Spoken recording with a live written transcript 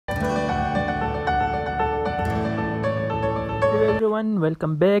Everyone,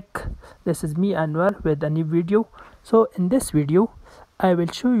 welcome back. This is me Anwar with a new video. So in this video I will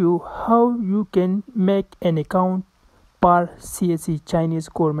show you how you can make an account for CSC Chinese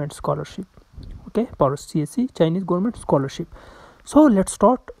government scholarship. Okay, for CSC Chinese government scholarship. So let's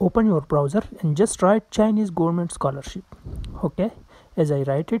start. Open your browser and just write Chinese government scholarship. Okay, as I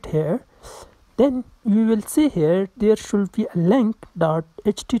write it here, then you will see here there should be a link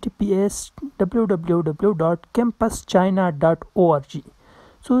https://www.campuschina.org.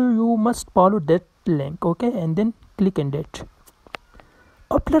 so you must follow that link, okay, and then click on it.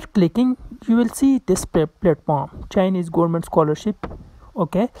 After clicking, you will see this platform, Chinese government scholarship.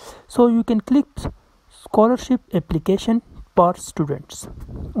 Okay, so you can click scholarship application for students.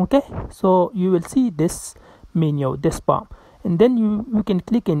 Okay, so you will see this menu, this palm, and then you can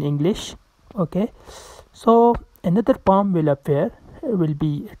click in English. Okay, so another palm will appear, it will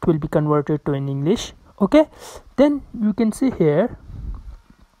be converted to in English. Okay, then you can see here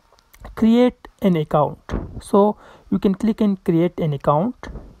create an account, so you can click and create an account.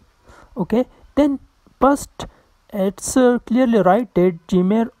 Okay, then first it's clearly write that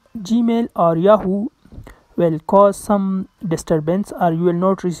Gmail or Yahoo will cause some disturbance, or you will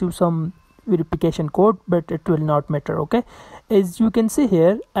not receive some verification code, but it will not matter. Okay, as you can see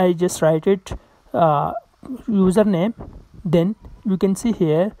here, I just write it username, then you can see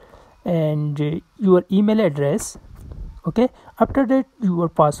here, and your email address. Okay, after that your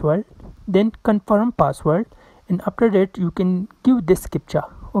password, then confirm password, and after that you can give this captcha.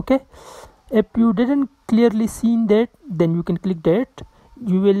 Okay, if you didn't clearly seen that, then you can click that,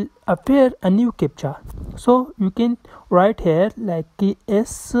 you will appear a new captcha, so you can write here like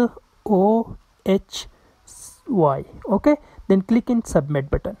SOHY. Okay, then click in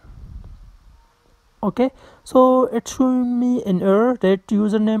submit button. Okay, so it's showing me an error that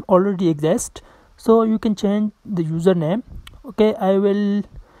username already exists, so you can change the username. Okay, I will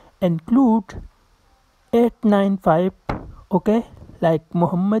include 895, okay, like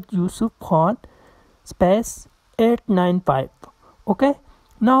Muhammad Yusuf Khan space 895. Okay,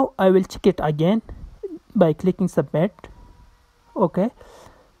 now I will check it again by clicking submit. Okay,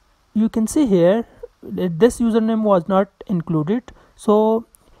 you can see here that this username was not included, so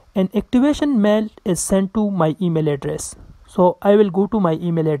an activation mail is sent to my email address. So I will go to my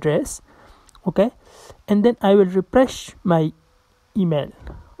email address. Okay, and then I will refresh my email.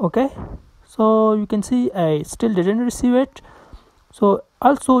 Okay, so you can see I still didn't receive it. So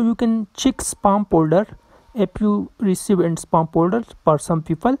also you can check spam folder. If you receive in spam folder, for some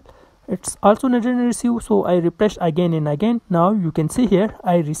people it's also not received, so I refresh again and again. Now you can see here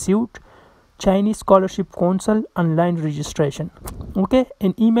I received Chinese Scholarship Council online registration. Okay,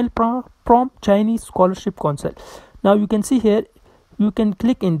 an email from Chinese Scholarship Council. Now you can see here you can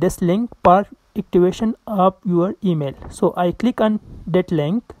click in this link for activation of your email, so I click on that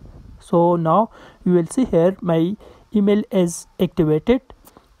link. So now you will see here my email is activated.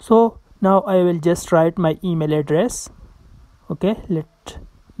 So now I will just write my email address. Okay, let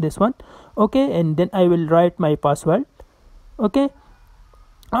this one. Okay, and then I will write my password. Okay,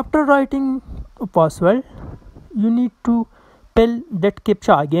 after writing a password, you need to fill that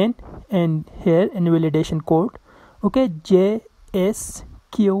captcha again, and here invalidation code. Okay,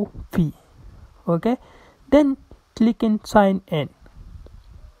 JSQP. Okay, then click in sign in.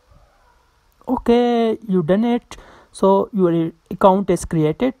 Okay, you done it, so your account is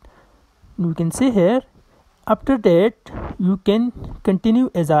created. You can see here, after that you can continue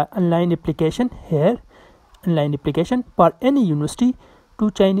as a online application here, online application for any university to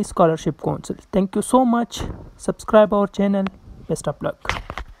Chinese Scholarship Council. Thank you so much. Subscribe our channel. Best of luck.